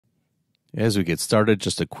As we get started,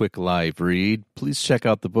 just a quick live read. Please check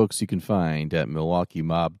out the books you can find at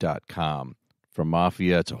MilwaukeeMob.com. From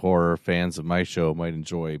mafia to horror, fans of my show might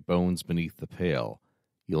enjoy Bones Beneath the Pale.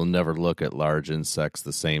 You'll never look at large insects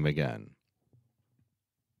the same again.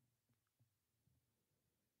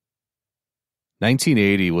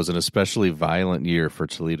 1980 was an especially violent year for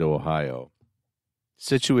Toledo, Ohio.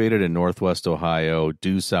 Situated in northwest Ohio,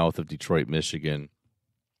 due south of Detroit, Michigan,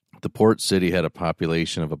 the port city had a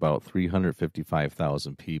population of about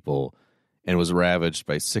 355,000 people and was ravaged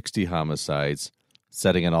by 60 homicides,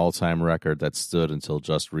 setting an all-time record that stood until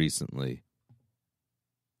just recently.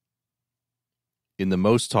 In the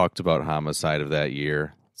most talked-about homicide of that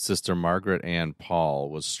year, Sister Margaret Ann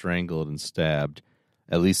Pahl was strangled and stabbed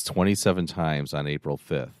at least 27 times on April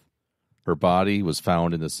 5th. Her body was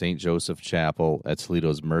found in the St. Joseph Chapel at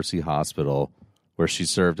Toledo's Mercy Hospital, where she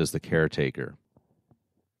served as the caretaker.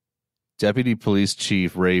 Deputy Police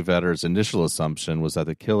Chief Ray Vedder's initial assumption was that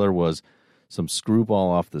the killer was some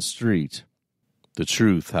screwball off the street. The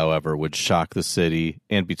truth, however, would shock the city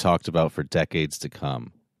and be talked about for decades to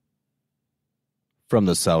come. From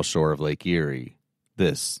the South Shore of Lake Erie,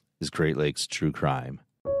 this is Great Lakes True Crime.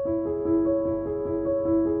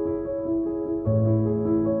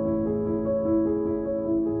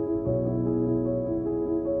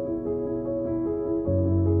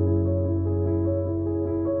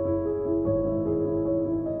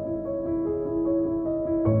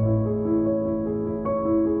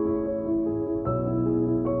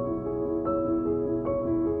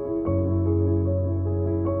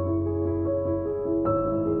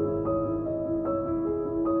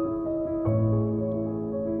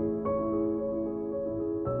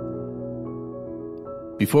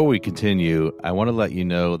 Before we continue, I want to let you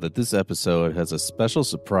know that this episode has a special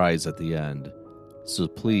surprise at the end, so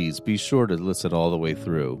please be sure to listen all the way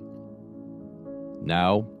through.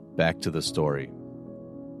 Now, back to the story.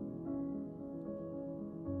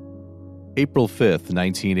 April 5th,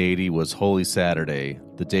 1980 was Holy Saturday,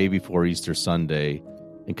 the day before Easter Sunday,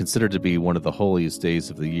 and considered to be one of the holiest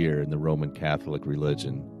days of the year in the Roman Catholic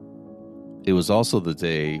religion. It was also the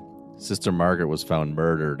day Sister Margaret was found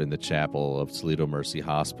murdered in the chapel of Toledo Mercy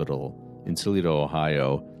Hospital in Toledo,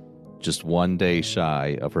 Ohio, just one day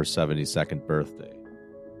shy of her 72nd birthday.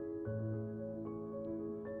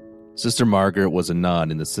 Sister Margaret was a nun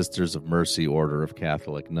in the Sisters of Mercy Order of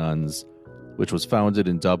Catholic Nuns, which was founded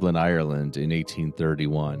in Dublin, Ireland in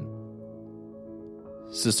 1831.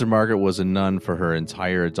 Sister Margaret was a nun for her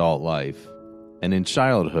entire adult life, and in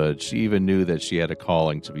childhood she even knew that she had a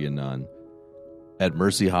calling to be a nun. At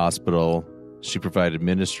Mercy Hospital, she provided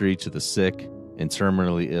ministry to the sick and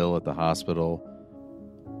terminally ill at the hospital,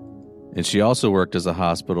 and she also worked as a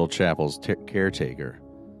hospital chapel's caretaker.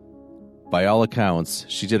 By all accounts,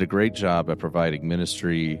 she did a great job at providing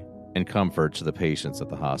ministry and comfort to the patients at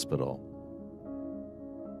the hospital.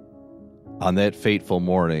 On that fateful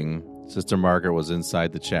morning, Sister Margaret was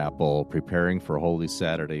inside the chapel preparing for Holy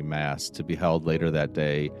Saturday Mass to be held later that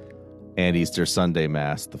day and Easter Sunday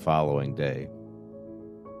Mass the following day.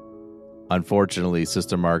 Unfortunately,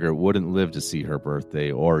 Sister Margaret wouldn't live to see her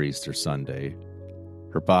birthday or Easter Sunday.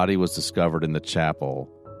 Her body was discovered in the chapel,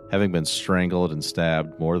 having been strangled and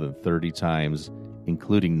stabbed more than 30 times,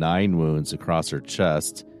 including 9 wounds across her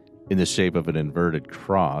chest in the shape of an inverted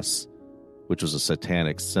cross, which was a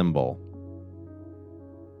satanic symbol.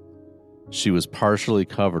 She was partially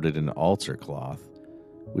covered in an altar cloth,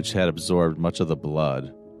 which had absorbed much of the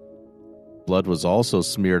blood. Blood was also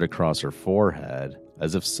smeared across her forehead,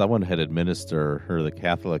 as if someone had administered her the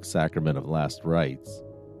Catholic sacrament of last rites.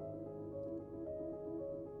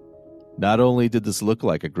 Not only did this look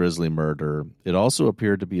like a grisly murder, it also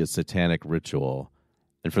appeared to be a satanic ritual.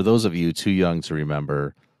 And for those of you too young to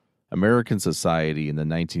remember, American society in the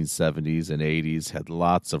 1970s and 80s had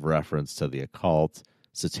lots of reference to the occult,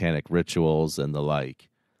 satanic rituals, and the like.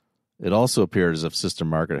 It also appeared as if Sister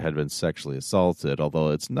Margaret had been sexually assaulted, although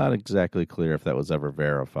it's not exactly clear if that was ever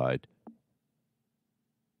verified.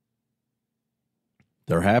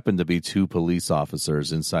 There happened to be 2 police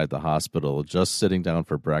officers inside the hospital just sitting down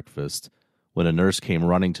for breakfast when a nurse came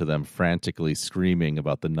running to them frantically screaming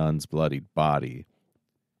about the nun's bloodied body.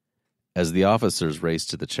 As the officers raced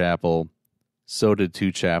to the chapel, so did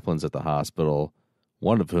 2 chaplains at the hospital,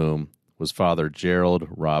 one of whom was Father Gerald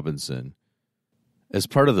Robinson. As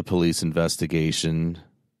part of the police investigation,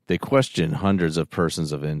 they questioned hundreds of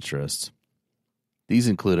persons of interest. These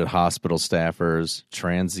included hospital staffers,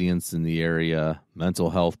 transients in the area,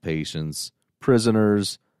 mental health patients,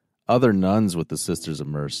 prisoners, other nuns with the Sisters of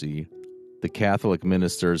Mercy, the Catholic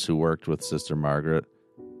ministers who worked with Sister Margaret,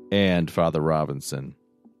 and Father Robinson.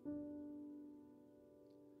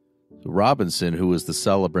 Robinson, who was the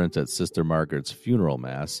celebrant at Sister Margaret's funeral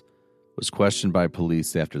mass, was questioned by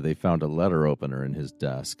police after they found a letter opener in his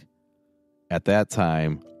desk. At that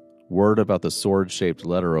time, word about the sword-shaped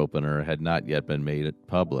letter opener had not yet been made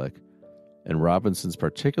public, and Robinson's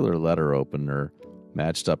particular letter opener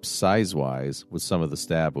matched up size-wise with some of the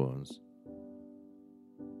stab wounds.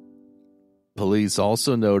 Police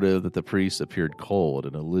also noted that the priest appeared cold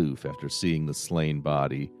and aloof after seeing the slain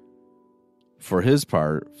body. For his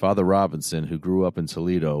part, Father Robinson, who grew up in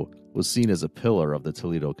Toledo, was seen as a pillar of the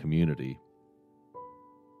Toledo community.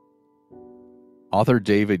 Author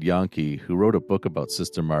David Yonke, who wrote a book about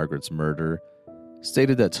Sister Margaret's murder,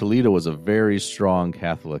 stated that Toledo was a very strong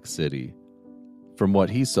Catholic city. From what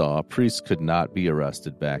he saw, priests could not be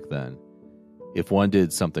arrested back then. If one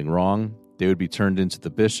did something wrong, they would be turned into the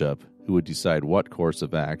bishop, who would decide what course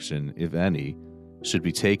of action, if any, should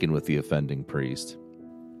be taken with the offending priest.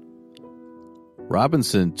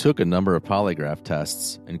 Robinson took a number of polygraph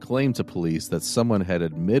tests and claimed to police that someone had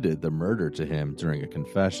admitted the murder to him during a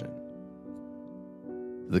confession.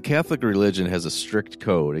 The Catholic religion has a strict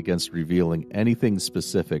code against revealing anything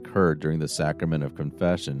specific heard during the sacrament of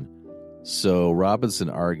confession, so Robinson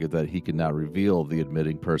argued that he could not reveal the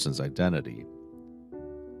admitting person's identity.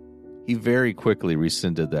 He very quickly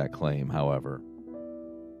rescinded that claim, however.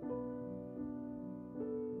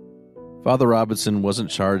 Father Robinson wasn't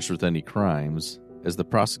charged with any crimes, as the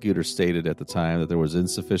prosecutor stated at the time that there was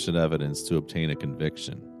insufficient evidence to obtain a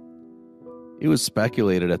conviction. It was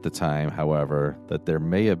speculated at the time, however, that there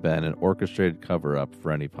may have been an orchestrated cover-up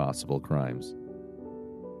for any possible crimes.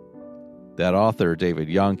 That author, David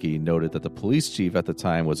Yonke, noted that the police chief at the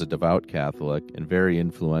time was a devout Catholic and very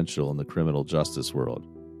influential in the criminal justice world.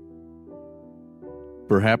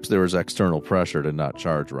 Perhaps there was external pressure to not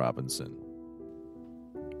charge Robinson.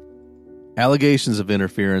 Allegations of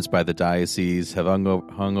interference by the diocese have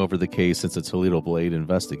hung over the case since the Toledo Blade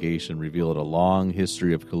investigation revealed a long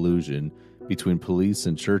history of collusion between police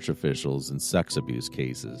and church officials in sex abuse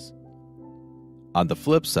cases. On the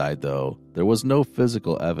flip side, though, there was no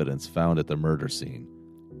physical evidence found at the murder scene.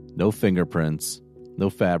 No fingerprints, no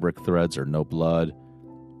fabric threads or no blood,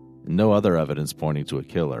 and no other evidence pointing to a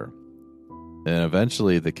killer. And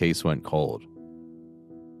eventually the case went cold.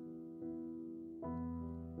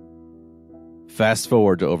 Fast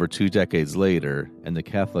forward to over 2 decades later, and the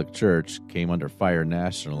Catholic Church came under fire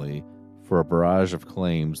nationally for a barrage of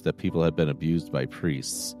claims that people had been abused by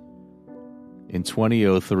priests. In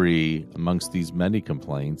 2003, amongst these many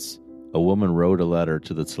complaints, a woman wrote a letter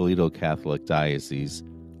to the Toledo Catholic Diocese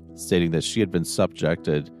stating that she had been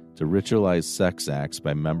subjected to ritualized sex acts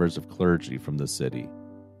by members of clergy from the city.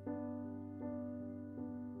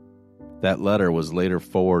 That letter was later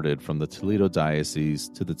forwarded from the Toledo Diocese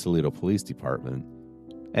to the Toledo Police Department,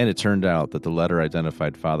 and it turned out that the letter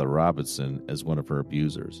identified Father Robinson as one of her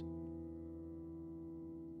abusers.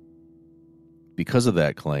 Because of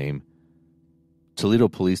that claim, Toledo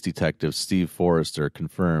Police Detective Steve Forrester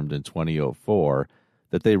confirmed in 2004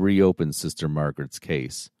 that they reopened Sister Margaret's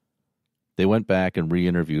case. They went back and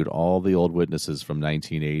re-interviewed all the old witnesses from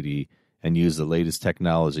 1980 and used the latest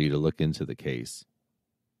technology to look into the case.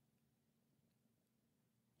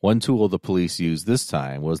 One tool the police used this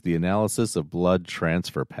time was the analysis of blood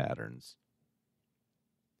transfer patterns.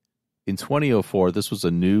 In 2004, this was a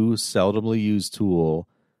new, seldomly used tool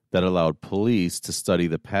that allowed police to study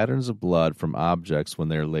the patterns of blood from objects when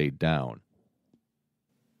they're laid down.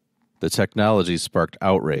 The technology sparked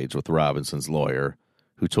outrage with Robinson's lawyer,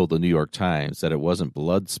 who told the New York Times that it wasn't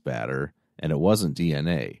blood spatter and it wasn't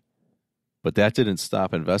DNA. But that didn't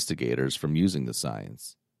stop investigators from using the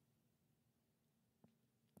science.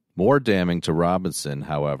 More damning to Robinson,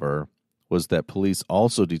 however, was that police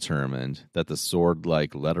also determined that the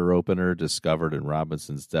sword-like letter opener discovered in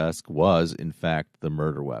Robinson's desk was, in fact, the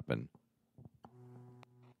murder weapon.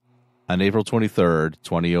 On April 23,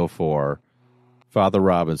 2004, Father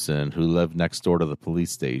Robinson, who lived next door to the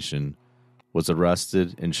police station, was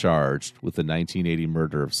arrested and charged with the 1980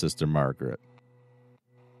 murder of Sister Margaret.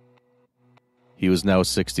 He was now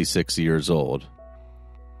 66 years old.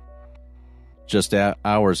 Just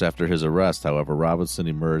hours after his arrest, however, Robinson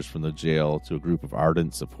emerged from the jail to a group of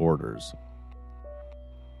ardent supporters.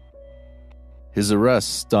 His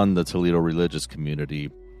arrest stunned the Toledo religious community,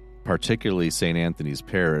 particularly St. Anthony's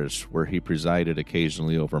Parish, where he presided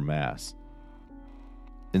occasionally over Mass.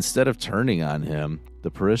 Instead of turning on him,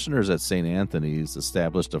 the parishioners at St. Anthony's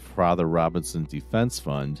established a Father Robinson Defense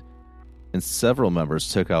Fund, and several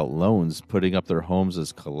members took out loans, putting up their homes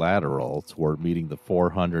as collateral toward meeting the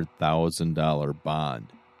 $400,000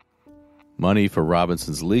 bond. Money for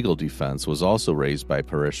Robinson's legal defense was also raised by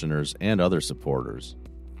parishioners and other supporters.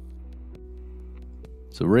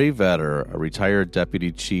 So Ray Vedder, a retired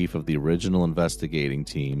deputy chief of the original investigating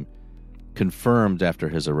team, confirmed after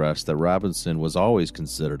his arrest that Robinson was always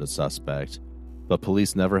considered a suspect, but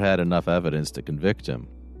police never had enough evidence to convict him.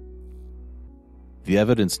 The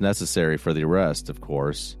evidence necessary for the arrest, of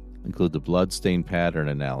course, include the bloodstain pattern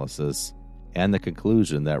analysis and the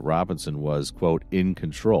conclusion that Robinson was, quote, in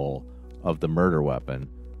control of the murder weapon,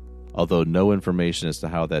 although no information as to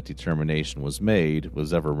how that determination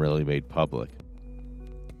was ever really made public.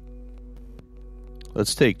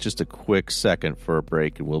 Let's take just a quick second for a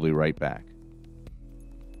break and we'll be right back.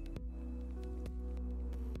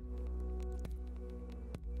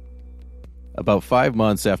 About 5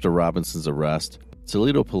 months after Robinson's arrest,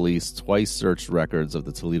 Toledo police twice searched records of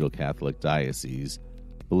the Toledo Catholic Diocese,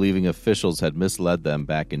 believing officials had misled them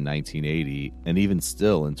back in 1980 and even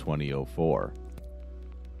still in 2004.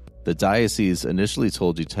 The diocese initially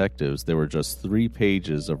told detectives there were just 3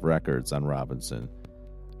 pages of records on Robinson,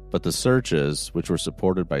 but the searches, which were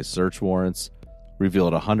supported by search warrants,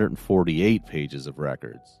 revealed 148 pages of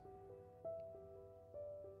records.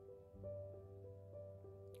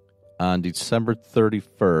 On December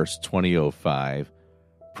 31st, 2005,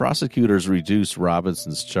 prosecutors reduced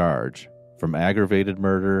Robinson's charge from aggravated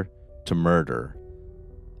murder to murder.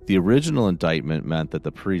 The original indictment meant that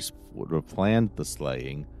the priest would have planned the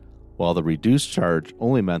slaying, while the reduced charge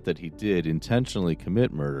only meant that he did intentionally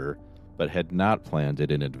commit murder but had not planned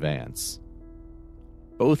it in advance.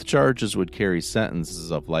 Both charges would carry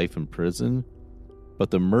sentences of life in prison,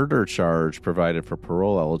 but the murder charge provided for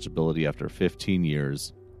parole eligibility after 15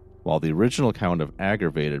 years, while the original count of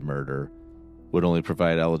aggravated murder would only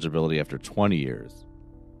provide eligibility after 20 years.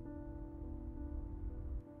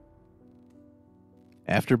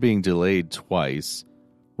 After being delayed twice,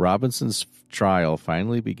 Robinson's trial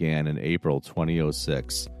finally began in April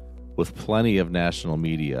 2006, with plenty of national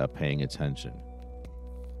media paying attention.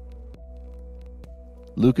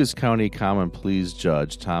 Lucas County Common Pleas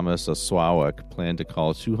Judge Thomas Oswawik planned to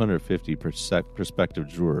call 250 prospective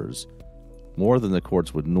jurors, more than the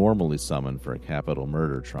courts would normally summon for a capital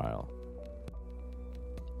murder trial.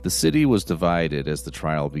 The city was divided as the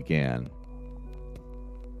trial began.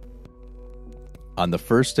 On the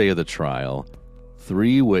first day of the trial,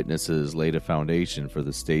 3 witnesses laid a foundation for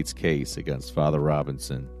the state's case against Father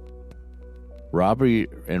Robinson. Robbery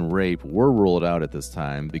and rape were ruled out at this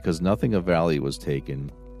time because nothing of value was taken,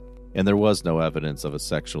 and there was no evidence of a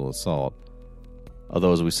sexual assault.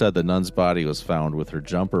 Although, as we said, the nun's body was found with her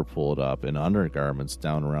jumper pulled up and undergarments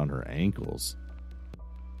down around her ankles.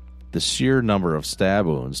 The sheer number of stab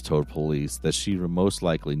wounds told police that she most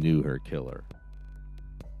likely knew her killer.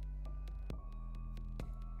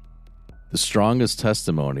 The strongest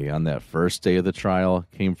testimony on that first day of the trial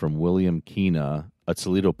came from William Keena, a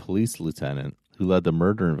Toledo police lieutenant who led the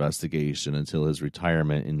murder investigation until his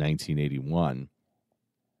retirement in 1981.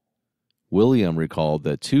 William recalled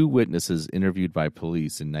that 2 witnesses interviewed by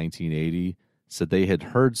police in 1980 said they had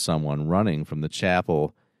heard someone running from the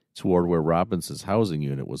chapel toward where Robinson's housing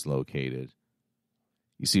unit was located.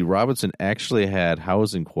 You see, Robinson actually had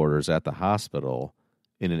housing quarters at the hospital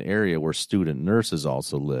in an area where student nurses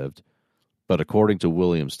also lived, but according to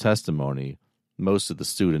William's testimony, most of the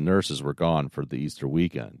student nurses were gone for the Easter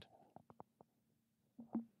weekend.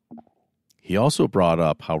 He also brought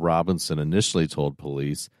up how Robinson initially told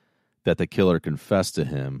police that the killer confessed to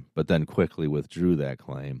him, but then quickly withdrew that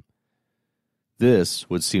claim. This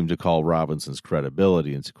would seem to call Robinson's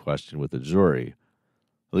credibility into question with the jury.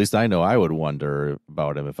 At least I know I would wonder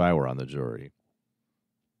about him if I were on the jury.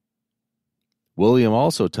 William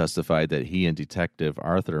also testified that he and Detective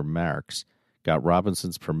Arthur Marks got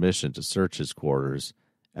Robinson's permission to search his quarters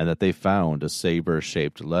and that they found a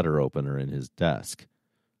saber-shaped letter opener in his desk.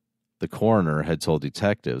 The coroner had told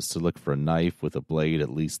detectives to look for a knife with a blade at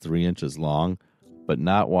least 3 inches long, but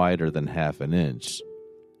not wider than half an inch,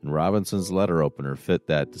 and Robinson's letter opener fit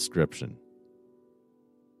that description.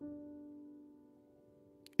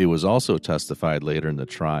 It was also testified later in the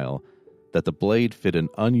trial that the blade fit an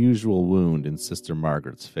unusual wound in Sister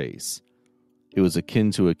Margaret's face. It was akin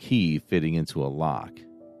to a key fitting into a lock.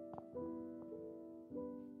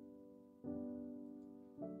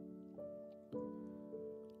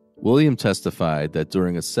 William testified that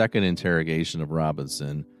during a second interrogation of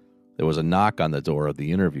Robinson, there was a knock on the door of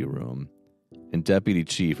the interview room, and Deputy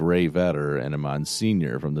Chief Ray Vedder and a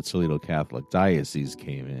Monsignor from the Toledo Catholic Diocese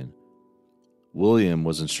came in. William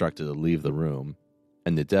was instructed to leave the room,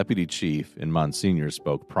 and the Deputy Chief and Monsignor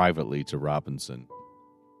spoke privately to Robinson.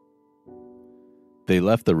 They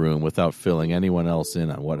left the room without filling anyone else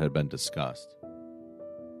in on what had been discussed.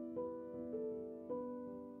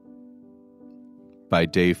 By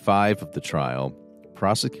day 5 of the trial,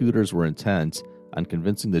 prosecutors were intent on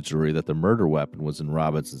convincing the jury that the murder weapon was in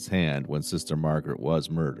Robinson's hand when Sister Margaret was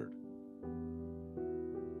murdered.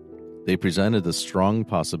 They presented the strong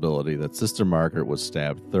possibility that Sister Margaret was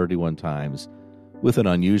stabbed 31 times with an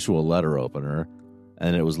unusual letter opener,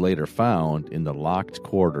 and it was later found in the locked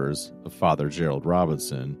quarters of Father Gerald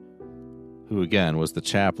Robinson, who again was the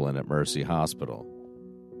chaplain at Mercy Hospital.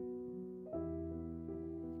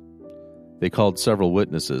 They called several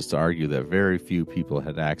witnesses to argue that very few people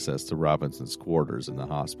had access to Robinson's quarters in the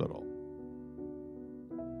hospital.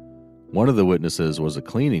 One of the witnesses was a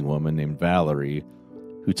cleaning woman named Valerie,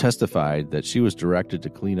 who testified that she was directed to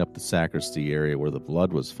clean up the sacristy area where the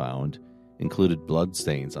blood was found, included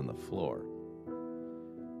bloodstains on the floor.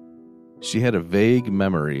 She had a vague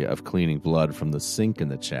memory of cleaning blood from the sink in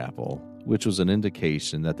the chapel, which was an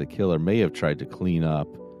indication that the killer may have tried to clean up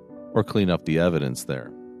the evidence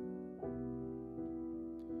there.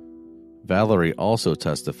 Valerie also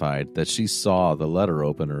testified that she saw the letter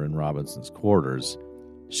opener in Robinson's quarters.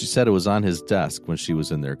 She said it was on his desk when she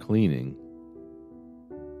was in there cleaning.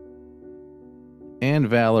 And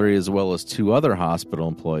Valerie, as well as two other hospital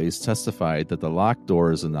employees, testified that the locked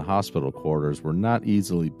doors in the hospital quarters were not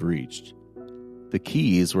easily breached. The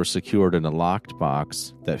keys were secured in a locked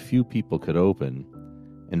box that few people could open,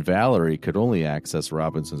 and Valerie could only access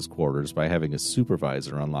Robinson's quarters by having a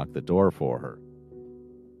supervisor unlock the door for her.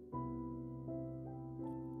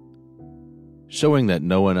 Showing that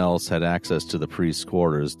no one else had access to the priest's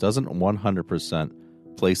quarters doesn't 100%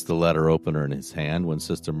 place the letter opener in his hand when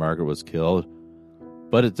Sister Margaret was killed,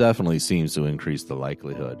 but it definitely seems to increase the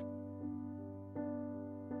likelihood.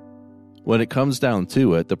 When it comes down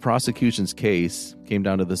to it, the prosecution's case came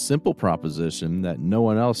down to the simple proposition that no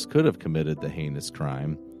one else could have committed the heinous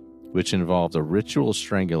crime, which involved a ritual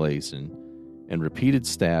strangulation and repeated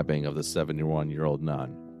stabbing of the 71-year-old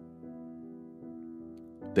nun.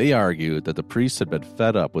 They argued that the priest had been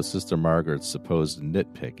fed up with Sister Margaret's supposed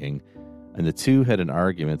nitpicking, and the two had an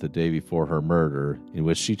argument the day before her murder in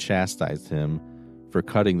which she chastised him for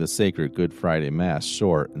cutting the sacred Good Friday Mass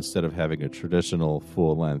short instead of having a traditional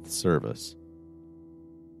full-length service.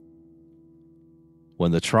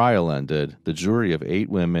 When the trial ended, the jury of 8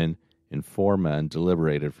 women and 4 men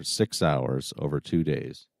deliberated for 6 hours over 2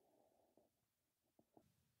 days.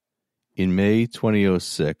 In May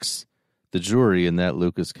 2006, the jury in that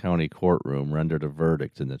Lucas County courtroom rendered a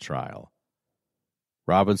verdict in the trial.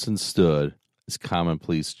 Robinson stood as common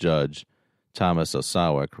pleas judge Thomas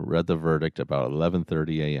Osawick read the verdict about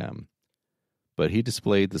 11:30 a.m., but he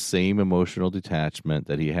displayed the same emotional detachment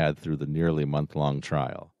that he had through the nearly month-long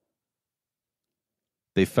trial.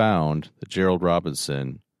 They found that Gerald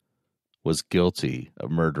Robinson was guilty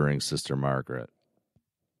of murdering Sister Margaret.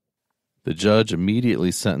 The judge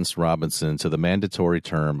immediately sentenced Robinson to the mandatory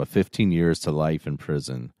term of 15 years to life in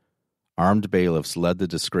prison. Armed bailiffs led the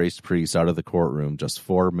disgraced priest out of the courtroom just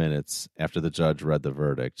 4 minutes after the judge read the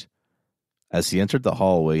verdict. As he entered the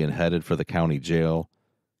hallway and headed for the county jail,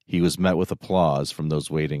 he was met with applause from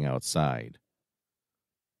those waiting outside.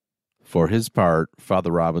 For his part,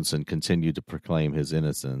 Father Robinson continued to proclaim his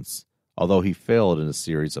innocence, although he failed in a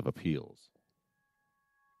series of appeals.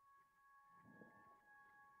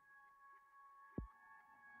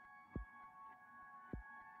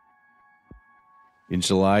 In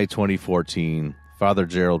July 2014, Father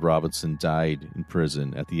Gerald Robinson died in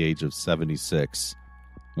prison at the age of 76,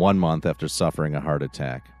 1 month after suffering a heart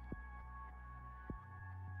attack.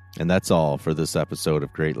 And that's all for this episode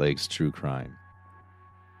of Great Lakes True Crime.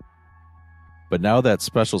 But now that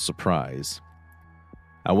special surprise,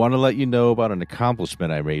 I want to let you know about an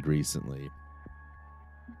accomplishment I made recently.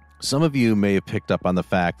 Some of you may have picked up on the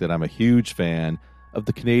fact that I'm a huge fan of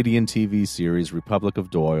the Canadian TV series Republic of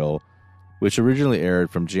Doyle, which originally aired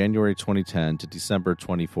from January 2010 to December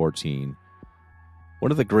 2014. One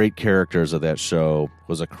of the great characters of that show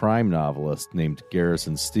was a crime novelist named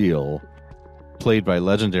Garrison Steele, played by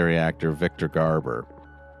legendary actor Victor Garber.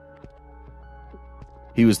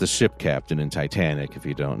 He was the ship captain in Titanic, if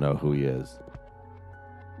you don't know who he is.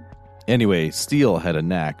 Anyway, Steele had a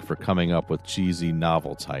knack for coming up with cheesy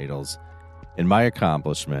novel titles, and my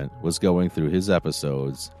accomplishment was going through his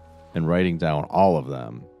episodes and writing down all of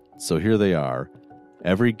them. So here they are,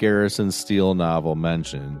 every Garrison Steele novel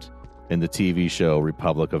mentioned in the TV show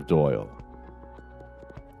Republic of Doyle.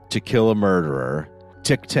 To Kill a Murderer,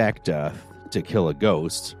 Tic-Tac Death, To Kill a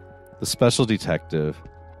Ghost, The Special Detective,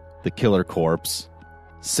 The Killer Corpse,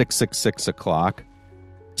 666 O'Clock,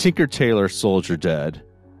 Tinker Tailor Soldier Dead,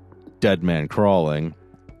 Dead Man Crawling,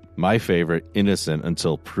 my favorite, Innocent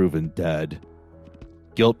Until Proven Dead,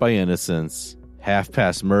 Guilt by Innocence, Half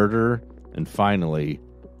Past Murder, and finally,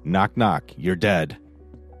 Knock Knock, You're Dead.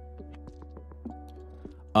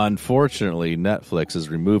 Unfortunately, Netflix is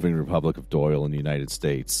removing Republic of Doyle in the United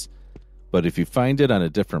States. But if you find it on a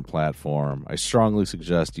different platform, I strongly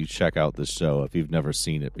suggest you check out this show if you've never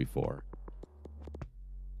seen it before.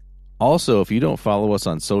 Also, if you don't follow us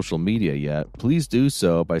on social media yet, please do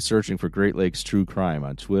so by searching for Great Lakes True Crime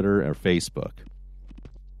on Twitter or Facebook.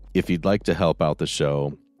 If you'd like to help out the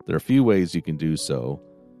show, there are a few ways you can do so.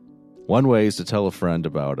 One way is to tell a friend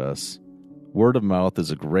about us. Word of mouth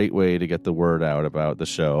is a great way to get the word out about the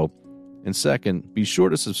show. And second, be sure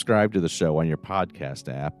to subscribe to the show on your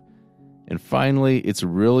podcast app. And finally, it's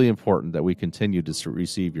really important that we continue to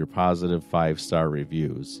receive your positive 5-star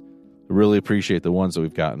reviews. I really appreciate the ones that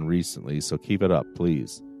we've gotten recently, so keep it up,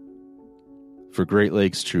 please. For Great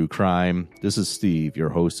Lakes True Crime, this is Steve, your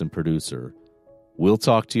host and producer. We'll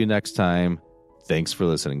talk to you next time. Thanks for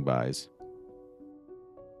listening, guys.